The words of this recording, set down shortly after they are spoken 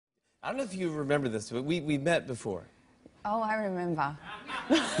I don't know if you remember this, but we met before. Oh, I remember.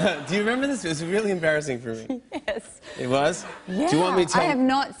 Do you remember this? It was really embarrassing for me. Yes. It was? Yeah. Do you want me to tell I have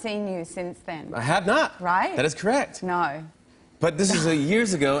not seen you since then. I have not. Right? That is correct. No. But this is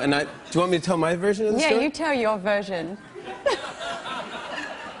years ago, and do you want me to tell my version of the story? Yeah, you tell your version.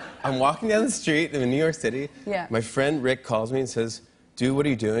 I'm walking down the street in New York City. Yeah. My friend Rick calls me and says, "Dude, what are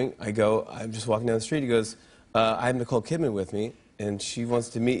you doing?" I go, "I'm just walking down the street." He goes, "I have Nicole Kidman with me, and she wants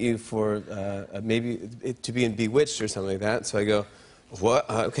to meet you for maybe to be in Bewitched or something like that." So I go, "What?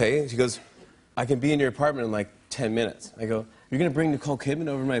 Okay." She goes, "I can be in your apartment in like 10 minutes." I go, "You're going to bring Nicole Kidman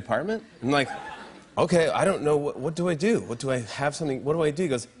over to my apartment?" I'm like, "Okay, I don't know. What do I do? What do I have something? What do I do?" He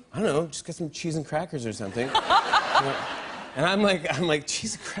goes, "I don't know. Just get some cheese and crackers or something." And I'm like,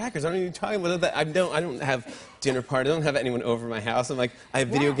 cheese and crackers? I don't even talking about that. I don't have dinner party. I don't have anyone over my house. I'm like, I have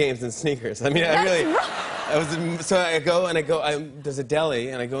video games and sneakers. I mean, I really. So I go, there's a deli,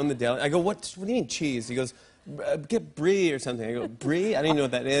 and I go in the deli. I go, what do you mean cheese? He goes, get brie or something. I go, brie? I don't even know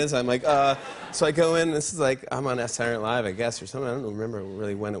what that is. I'm like, so I go in. This is like, I'm on Saturday Night Live, I guess, or something. I don't remember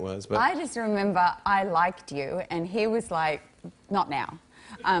really when it was. But I just remember I liked you, and he was like, not now.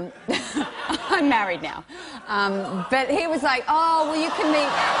 I'm married now. But he was like, oh, well, you can meet...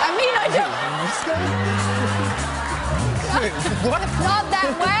 I mean, I don't... Wait, what? Not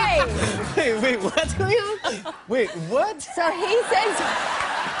that way. Wait, what's going on? Wait, what? So he says...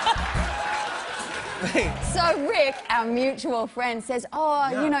 Wait. So Rick, our mutual friend, says, oh,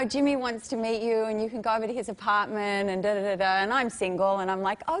 you know, Jimmy wants to meet you, and you can go over to his apartment, and da-da-da-da, and I'm single, and I'm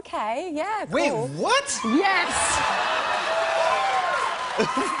like, okay, yeah, cool. Wait, what? Yes.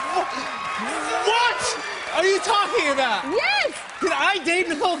 What are you talking about? Yes! Did I date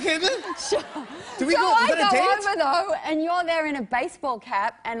Nicole Kidman? Sure. Did we so go, I was that a go date? over, though, and you're there in a baseball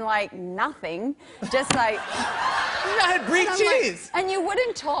cap and, like, nothing. Just, like... I had brie cheese. Like, and you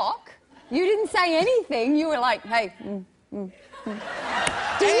wouldn't talk. You didn't say anything. You were like, hey, Do you?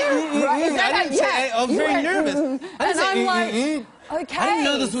 Right, I didn't say... I was very nervous. And I'm like... Okay, I didn't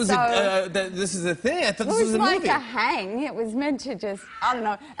know this was this is a thing. I thought this was a movie. It was like a hang. It was meant to just, I don't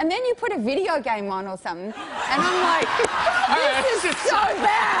know. And then you put a video game on or something, and I'm like, this is so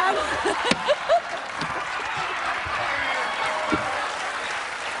bad.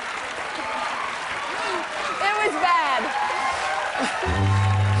 It was bad.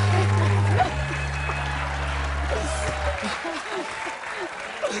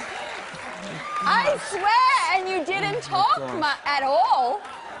 I swear, and you didn't talk at all.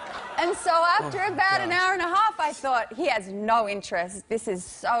 And so after about an hour and a half, I thought, he has no interest. This is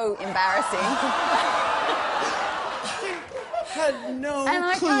so embarrassing. Had no and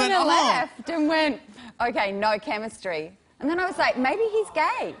I clue kind at of all. left and went, okay, no chemistry. And then I was like, maybe he's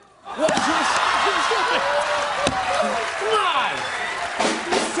gay. Come on!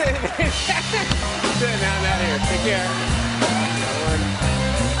 Sit down out here. Take care.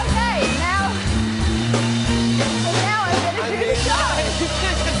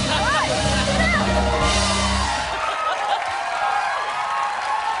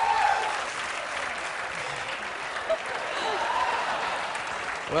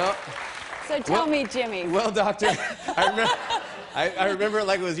 Well, so tell me, Jimmy. Well, Doctor, I remember it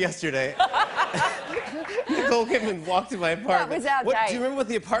like it was yesterday. Nicole Kidman walked to my apartment. That was our date. Do you remember what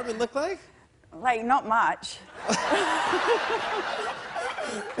the apartment looked like? Like, not much.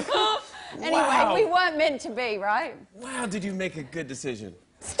 Anyway, wow. We weren't meant to be, right? Wow, did you make a good decision?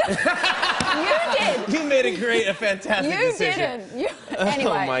 Stop. You did. You made a fantastic decision. You didn't.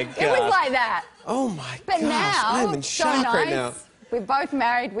 Anyway, oh my God. It was like that. Oh my gosh, But now, I'm in shock so nice. Right now. We're both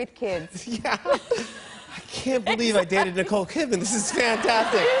married with kids. Yeah. I can't believe I dated Nicole Kidman. This is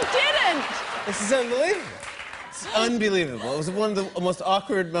fantastic. You didn't. This is unbelievable. It's unbelievable. It was one of the most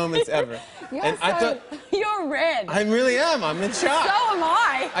awkward moments ever. You're red. I really am. I'm in shock. So am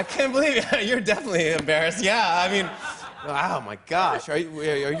I. I can't believe it. You're definitely embarrassed. Yeah, I mean, wow, my gosh. Are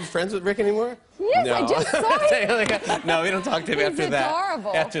you friends with Rick anymore? Yes, no. I just saw him. No, we don't talk to him after that.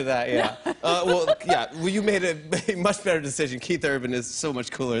 Adorable. After that, yeah. Well, you made a much better decision. Keith Urban is so much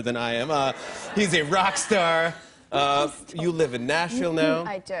cooler than I am. He's a rock star. You live in Nashville now.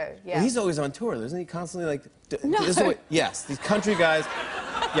 I do, yeah. Well, he's always on tour, isn't he? Constantly like... No. Yes, these country guys.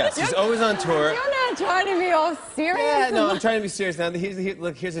 Yes, he's always on tour. You're not trying to be all serious. Yeah, no, I'm trying to be serious now.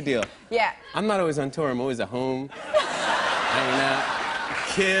 Look, here's the deal. Yeah. I'm not always on tour. I'm always at home, hanging out,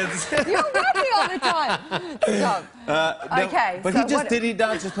 kids. You're working all the time. Stop. No, okay. But so did he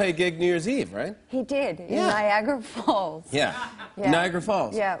not just play a gig New Year's Eve, right? He did, in Niagara Falls. Yeah. Niagara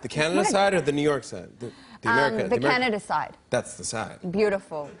Falls. Yeah. The Canada side or the New York side? The America. The Canada side. That's the side.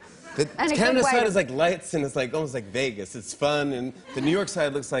 Beautiful. The And a Canada good way side to- is like lights, and it's like almost like Vegas. It's fun, and the New York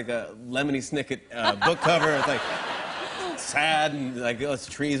side looks like a Lemony Snicket book cover. It's like sad, and like it's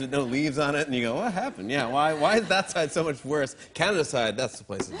trees with no leaves on it, and you go, what happened? Yeah, why is that side so much worse? Canada side, that's the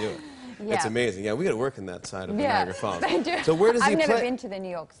place to do it. Yeah. It's amazing. Yeah, we got to work in that side of Yeah, Niagara Falls. they do. So where does he I've play? never been to the New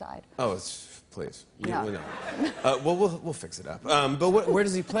York side. Oh, please. No. We know. Well, we'll fix it up. But where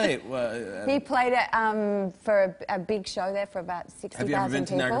does he play? He played it for a big show there for about 60,000 people. Have you ever been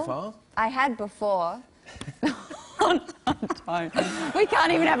to Niagara Falls? I had before. We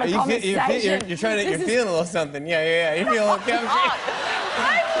can't even have a conversation. You're feeling a little something. Yeah. You feel a little chemistry.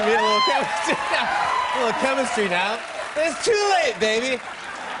 You feel a little chemistry now. A little chemistry now. It's too late, baby.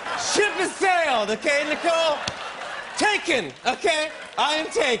 Ship has sailed, okay, Nicole? Taken, okay? I am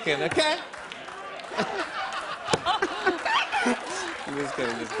taken, okay? Just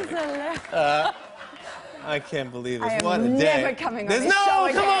kidding. I can't believe this. I am What a day. never coming on this show come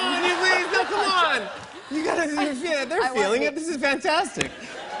again. on, you please. No, come on. You gotta feel it. They're feeling it. This is fantastic.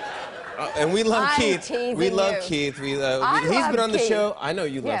 And we love I'm Keith. teasing We love you. Keith. I He's love been on the Keith. show. I know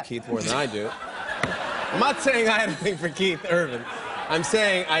you love Yeah. Keith more than I do. I'm not saying I have anything for Keith Urban. I'm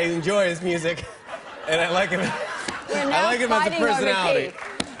saying I enjoy his music, and I like him. We're I now like him as a fighting over personality.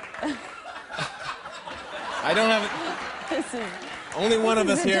 Keith. I don't have. This is- Only one of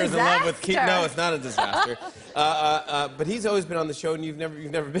This us is a here is in love with Keith. disaster. No, it's not a disaster. But he's always been on the show, and you've never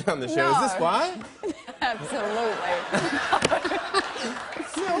been on the show. No. Is this why? Absolutely.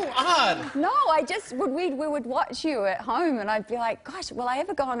 So odd. No, we would watch you at home, and I'd be like, gosh, will I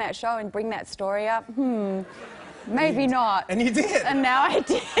ever go on that show and bring that story up? Maybe not. And you did. And now I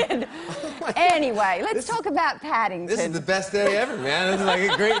did. Anyway, let's talk about Paddington. This is the best day ever, man. This is like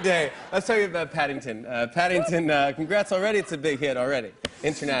a great day. Let's talk about Paddington. Paddington, congrats already. It's a big hit already.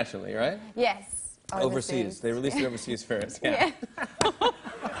 Internationally, right? Yes. Overseas. They released it overseas first. Yeah.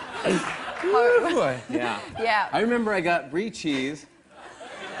 Oh, Boy. Yeah. yeah. I remember I got brie cheese.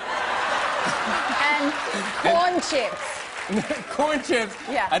 And corn chips. Corn chips.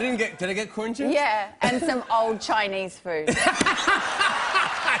 Yeah. Did I get corn chips? Yeah, and some old Chinese food.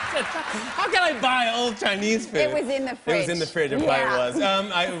 How can I buy old Chinese food? It was in the fridge. It was in the fridge, it Yeah. probably was.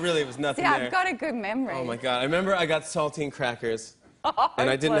 It was nothing See, there. I've got a good memory. Oh my God. I remember I got saltine crackers. Oh, And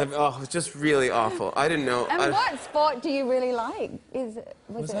I didn't have, it was just really awful. I didn't know. And what sport do you really like? Was it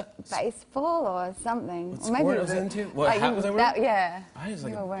that? baseball or something? What Or sport maybe I was into? What hat was I wearing? Yeah. I was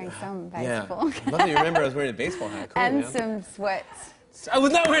like you were wearing some Yeah. baseball. I love that you remember I was wearing a baseball hat. Cool, And man. some sweats. I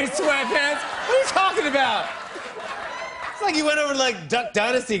was not wearing sweatpants. What are you talking about? It's like you went over to like Duck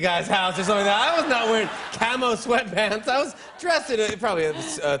Dynasty guy's house or something like that. I was not wearing camo sweatpants. I was dressed in probably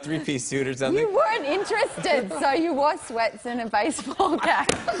a three-piece suit or something. You weren't interested, so you wore sweats and a baseball cap.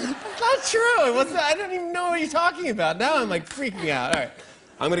 Not true. It wasn't, I don't even know what you're talking about. Now I'm like freaking out. All right.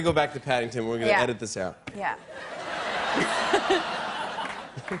 I'm going to go back to Paddington. We're going to edit this out. Yeah.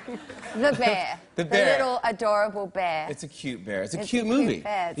 The bear. The bear. The little adorable bear. It's a cute bear. It's a It's cute a cute movie.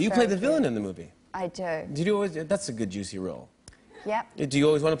 bear. It's You very played the cute. villain in the movie. I do. Did you always? That's a good juicy role. Yep. Do you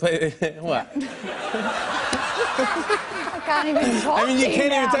always want to play? What? I can't even talk I mean, you to can't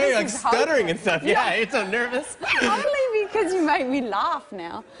even now. tell you're like This is stuttering and hopeless. stuff. Yeah, you're so nervous. Only because you make me laugh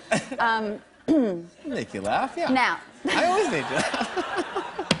now. Make you laugh, yeah. Now. I always make you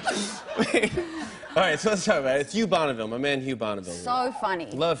laugh. Wait. All right, so let's talk about it. It's Hugh Bonneville, my man Hugh Bonneville. So funny.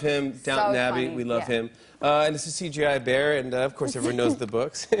 Love him. Downton Abbey, funny, we love yeah. him. And it's a CGI bear, and of course everyone knows the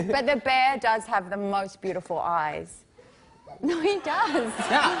books. But the bear does have the most beautiful eyes. No, he does.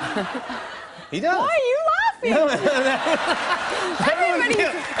 Yeah. He does. Why are you laughing?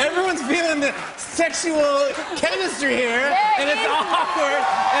 Everyone's feeling the sexual chemistry here, There and it's is. awkward,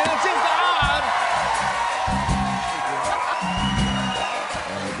 and it's just odd.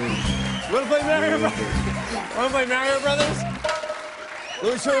 You wanna play Mario Brothers? Wanna play Mario Brothers?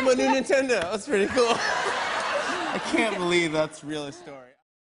 Let me show you my new Nintendo. That's pretty cool. I can't believe that's real story.